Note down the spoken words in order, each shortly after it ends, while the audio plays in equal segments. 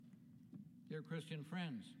Dear Christian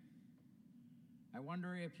friends, I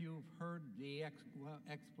wonder if you've heard the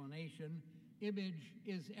explanation, image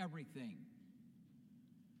is everything.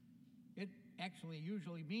 It actually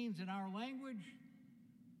usually means in our language,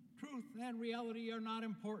 truth and reality are not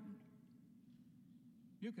important.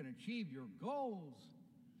 You can achieve your goals,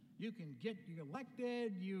 you can get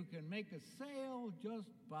elected, you can make a sale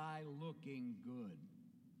just by looking good.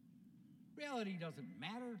 Reality doesn't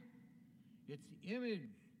matter. It's the image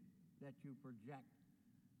that you project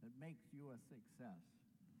that makes you a success.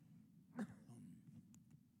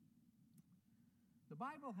 The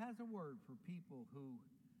Bible has a word for people who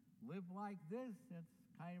live like this. It's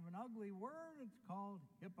kind of an ugly word. It's called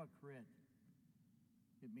hypocrite.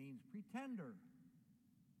 It means pretender.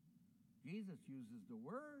 Jesus uses the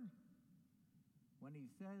word when he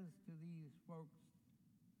says to these folks,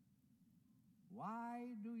 "Why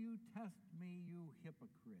do you test me, you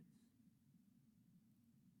hypocrites?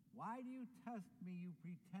 Why do you test me, you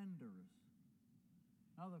pretenders?"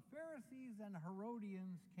 Now the Pharisees and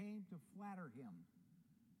Herodians came to flatter him.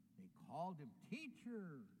 They called him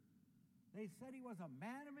teacher. They said he was a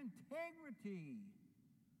man of integrity.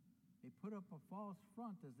 They put up a false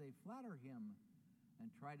front as they flatter him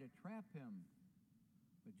and try to trap him.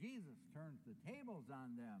 But Jesus turns the tables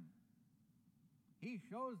on them. He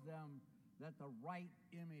shows them that the right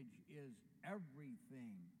image is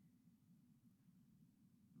everything.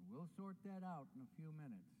 We'll sort that out in a few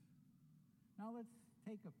minutes. Now let's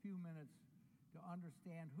take a few minutes to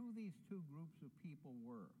understand who these two groups of people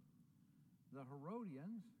were. The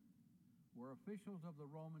Herodians were officials of the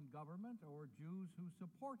Roman government or Jews who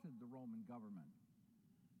supported the Roman government.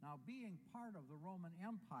 Now, being part of the Roman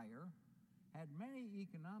Empire had many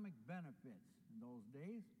economic benefits in those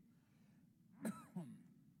days.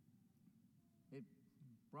 It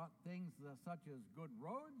brought things such as good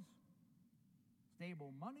roads,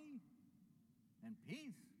 stable money, and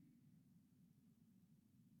peace.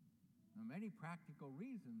 Now, many practical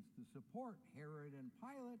reasons to support Herod and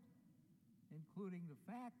Pilate, including the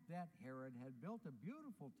fact that Herod had built a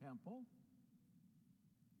beautiful temple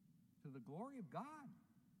to the glory of God.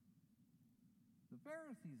 The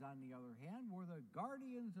Pharisees, on the other hand, were the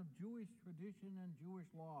guardians of Jewish tradition and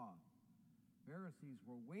Jewish law. Pharisees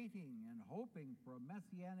were waiting and hoping for a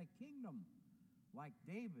messianic kingdom like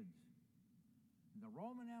David's. The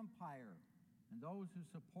Roman Empire and those who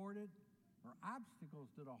support it are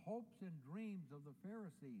obstacles to the hopes and dreams of the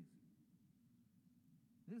Pharisees.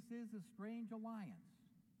 This is a strange alliance.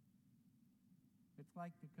 It's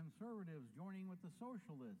like the conservatives joining with the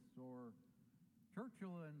socialists, or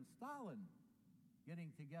Churchill and Stalin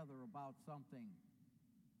getting together about something.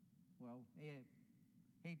 Well,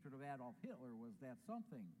 hatred of Adolf Hitler was that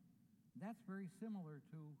something. That's very similar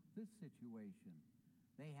to this situation.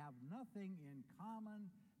 They have nothing in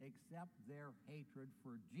common except their hatred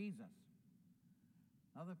for Jesus.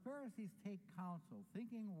 Now the Pharisees take counsel,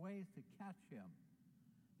 thinking ways to catch him.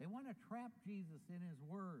 They want to trap Jesus in his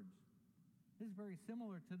words. This is very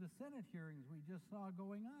similar to the Senate hearings we just saw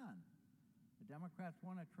going on. The Democrats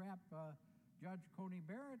want to trap Judge Coney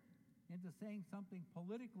Barrett into saying something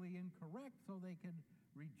politically incorrect so they could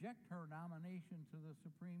reject her nomination to the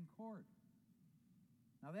Supreme Court.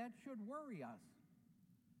 Now that should worry us,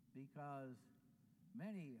 because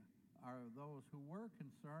many are those who were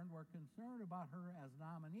concerned about her as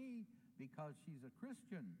nominee because she's a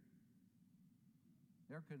Christian.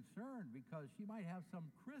 They're concerned because she might have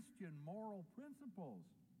some Christian moral principles,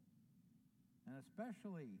 and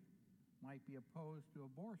especially might be opposed to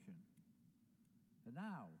abortion. And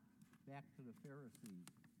now, back to the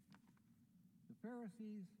Pharisees. The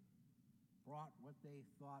Pharisees brought what they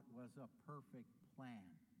thought was a perfect plan.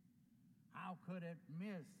 How could it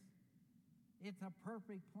miss? It's a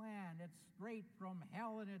perfect plan. It's straight from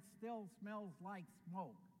hell, and it still smells like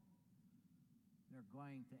smoke. They're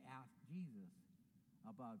going to ask Jesus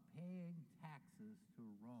about paying taxes to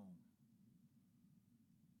Rome.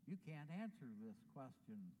 You can't answer this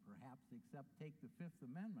question, perhaps, except take the Fifth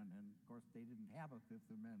Amendment. And, of course, they didn't have a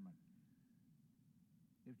Fifth Amendment.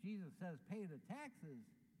 If Jesus says pay the taxes,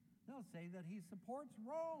 they'll say that he supports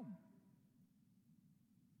Rome.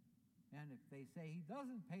 And if they say he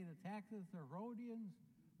doesn't pay the taxes, the Herodians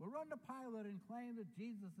will run to Pilate and claim that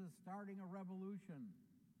Jesus is starting a revolution.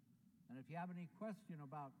 And if you have any question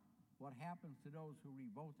about what happens to those who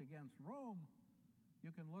revolt against Rome,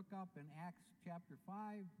 you can look up in Acts chapter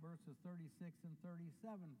 5, verses 36 and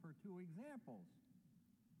 37 for two examples.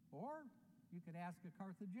 Or you could ask a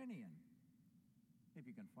Carthaginian, if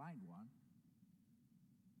you can find one.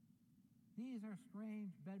 These are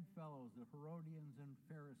strange bedfellows, the Herodians and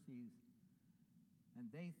Pharisees, and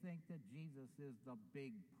they think that Jesus is the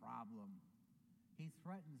big problem. He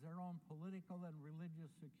threatens their own political and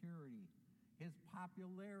religious security. His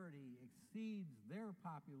popularity exceeds their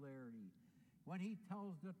popularity. When he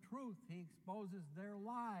tells the truth, he exposes their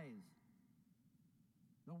lies.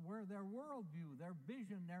 Their worldview, their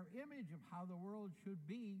vision, their image of how the world should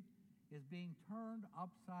be is being turned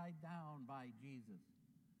upside down by Jesus.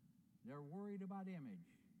 They're worried about image,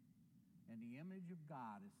 and the image of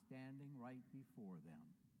God is standing right before them.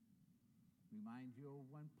 Reminds you of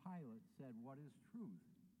when Pilate said, "What is truth?"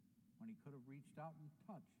 when he could have reached out and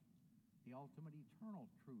touched the ultimate eternal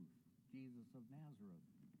truth, Jesus of Nazareth.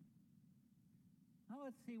 Now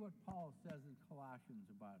let's see what Paul says in Colossians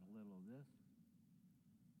about a little of this.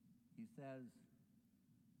 He says,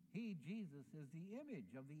 "He, Jesus, is the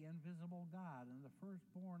image of the invisible God and the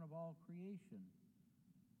firstborn of all creation."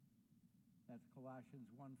 That's Colossians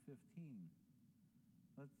 1:15.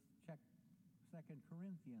 Let's check 2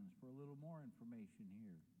 Corinthians for a little more information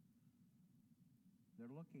here. They're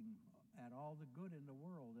looking at all the good in the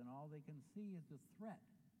world, and all they can see is the threat.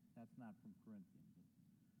 That's not from Corinthians.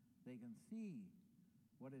 They can see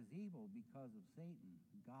what is evil because of Satan.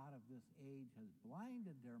 The God of this age has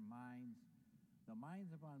blinded their minds, the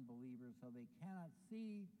minds of unbelievers, so they cannot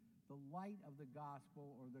see the light of the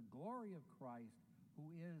gospel or the glory of Christ,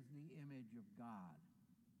 who is the image of God.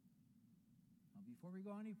 Now, before we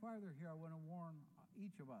go any farther here, I want to warn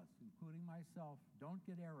each of us, including myself, don't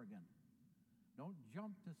get arrogant. Don't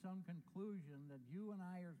jump to some conclusion that you and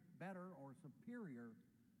I are better or superior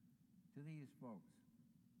to these folks.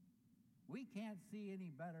 We can't see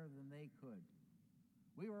any better than they could.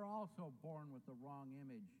 We were also born with the wrong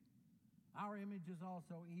image. Our image is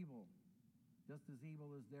also evil, just as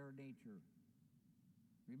evil is their nature.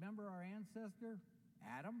 Remember our ancestor,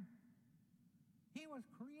 Adam? He was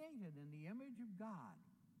created in the image of God.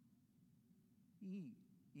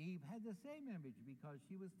 Eve had the same image because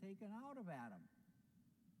she was taken out of Adam.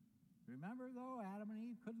 Remember, though, Adam and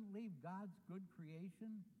Eve couldn't leave God's good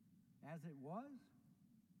creation as it was.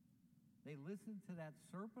 They listened to that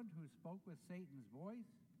serpent who spoke with Satan's voice.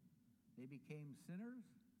 They became sinners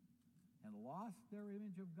and lost their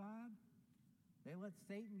image of God. They let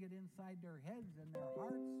Satan get inside their heads and their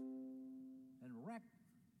hearts and wreck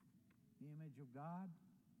the image of God,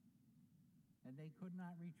 and they could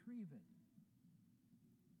not retrieve it.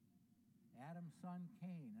 Adam's son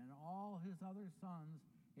Cain and all his other sons,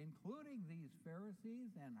 including these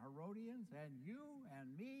Pharisees and Herodians and you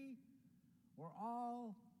and me, were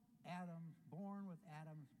all Adam's, born with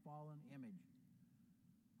Adam's fallen image.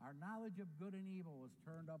 Our knowledge of good and evil was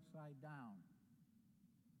turned upside down.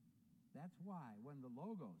 That's why when the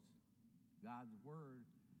Logos, God's Word,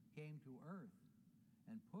 came to earth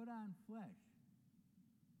and put on flesh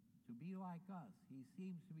to be like us, he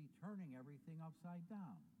seems to be turning everything upside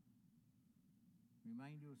down.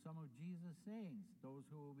 Remind you of some of Jesus' sayings. Those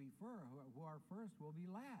who are first will be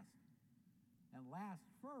last, and last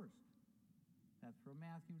first. That's from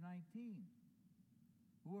Matthew 19.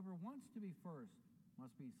 Whoever wants to be first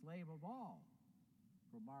must be slave of all,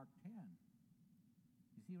 from Mark 10.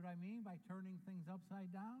 You see what I mean by turning things upside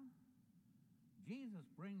down? Jesus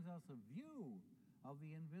brings us a view of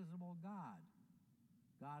the invisible God.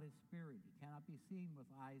 God is spirit. He cannot be seen with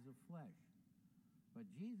eyes of flesh. But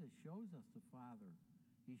Jesus shows us the Father.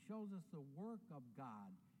 He shows us the work of God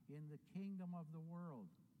in the kingdom of the world.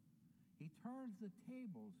 He turns the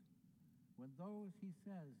tables when those, he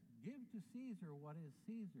says, give to Caesar what is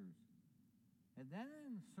Caesar's, and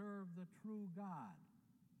then serve the true God.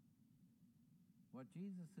 What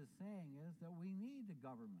Jesus is saying is that we need the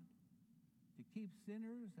government to keep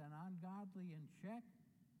sinners and ungodly in check.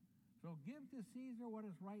 So give to Caesar what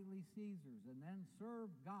is rightly Caesar's, and then serve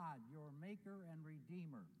God, your maker and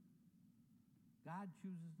redeemer. God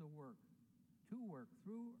chooses to work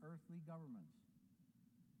through earthly governments.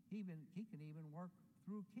 He can even work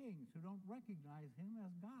through kings who don't recognize him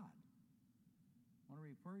as God. I want to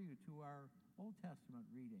refer you to our Old Testament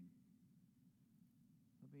reading.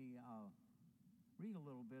 Let me read a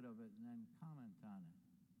little bit of it and then comment on it.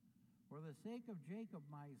 For the sake of Jacob,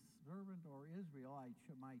 my servant, or Israel,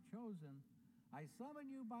 my chosen, I summon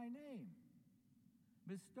you by name.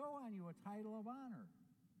 Bestow on you a title of honor.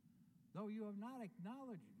 Though you have not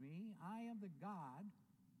acknowledged me, I am the God.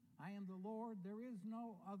 I am the Lord. There is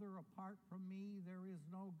no other apart from me. There is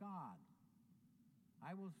no God.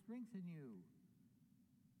 I will strengthen you,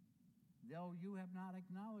 though you have not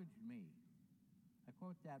acknowledged me. I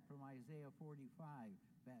quote that from Isaiah 45,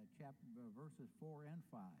 verses 4 and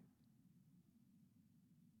 5.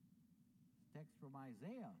 Text from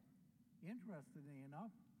Isaiah, interestingly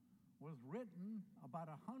enough, was written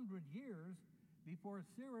about 100 years before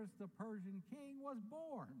Cyrus the Persian king was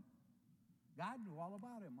born. God knew all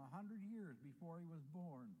about him 100 years before he was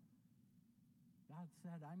born. God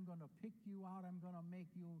said, I'm going to pick you out. I'm going to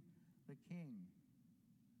make you the king.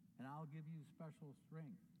 And I'll give you special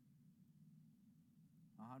strength.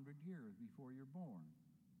 100 years before you're born,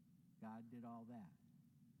 God did all that.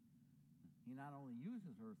 He not only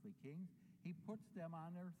uses earthly kings, he puts them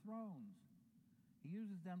on their thrones. He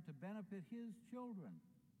uses them to benefit his children.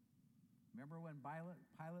 Remember when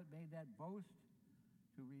Pilate made that boast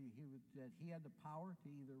that he had the power to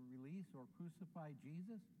either release or crucify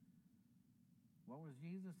Jesus? What was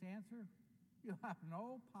Jesus' answer? You have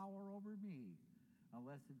no power over me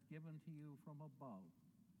unless it's given to you from above,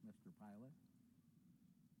 Mr. Pilate.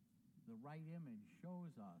 The right image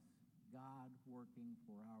shows us God working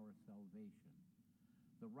for our salvation.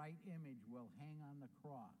 The right image will hang on the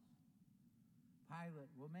cross.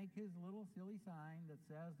 Pilate will make his little silly sign that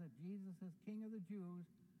says that Jesus is King of the Jews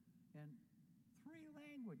in 3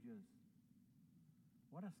 languages.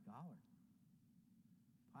 What a scholar.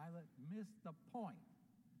 Pilate missed the point.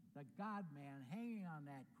 The God-man hanging on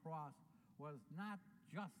that cross was not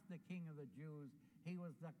just the King of the Jews. He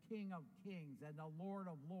was the King of kings and the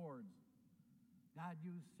Lord of lords. God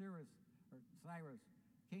used Cyrus,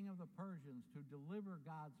 king of the Persians, to deliver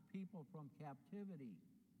God's people from captivity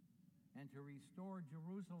and to restore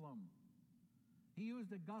Jerusalem. He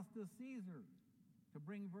used Augustus Caesar to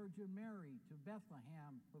bring Virgin Mary to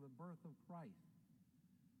Bethlehem for the birth of Christ.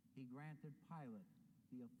 He granted Pilate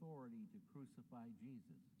the authority to crucify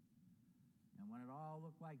Jesus. And when it all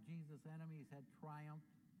looked like Jesus' enemies had triumphed,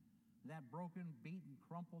 that broken, beaten,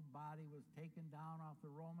 crumpled body was taken down off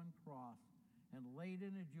the Roman cross and laid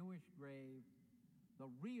in a Jewish grave, the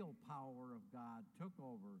real power of God took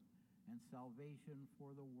over, and salvation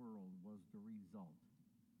for the world was the result.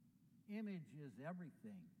 Image is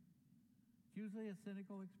everything. It's usually a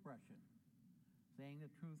cynical expression, saying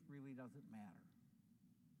the truth really doesn't matter.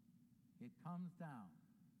 It comes down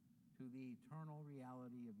to the eternal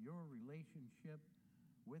reality of your relationship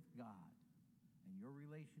with God. And your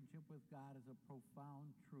relationship with God is a profound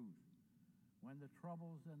truth. When the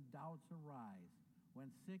troubles and doubts arise,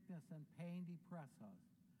 when sickness and pain depress us,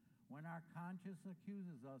 when our conscience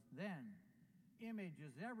accuses us, then image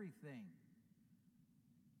is everything.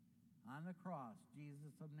 On the cross,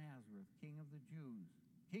 Jesus of Nazareth, King of the Jews,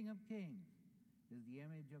 King of kings, is the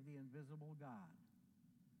image of the invisible God.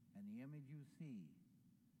 And the image you see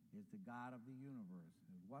is the God of the universe,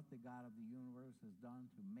 and what the God of the universe has done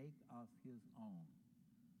to make us his own.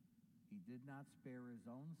 He did not spare his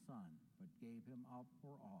own son, but gave him up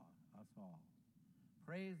for us all.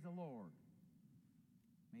 Praise the Lord.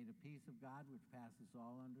 May the peace of God, which passes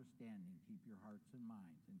all understanding, keep your hearts and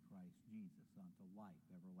minds in Christ Jesus unto life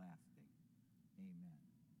everlasting. Amen.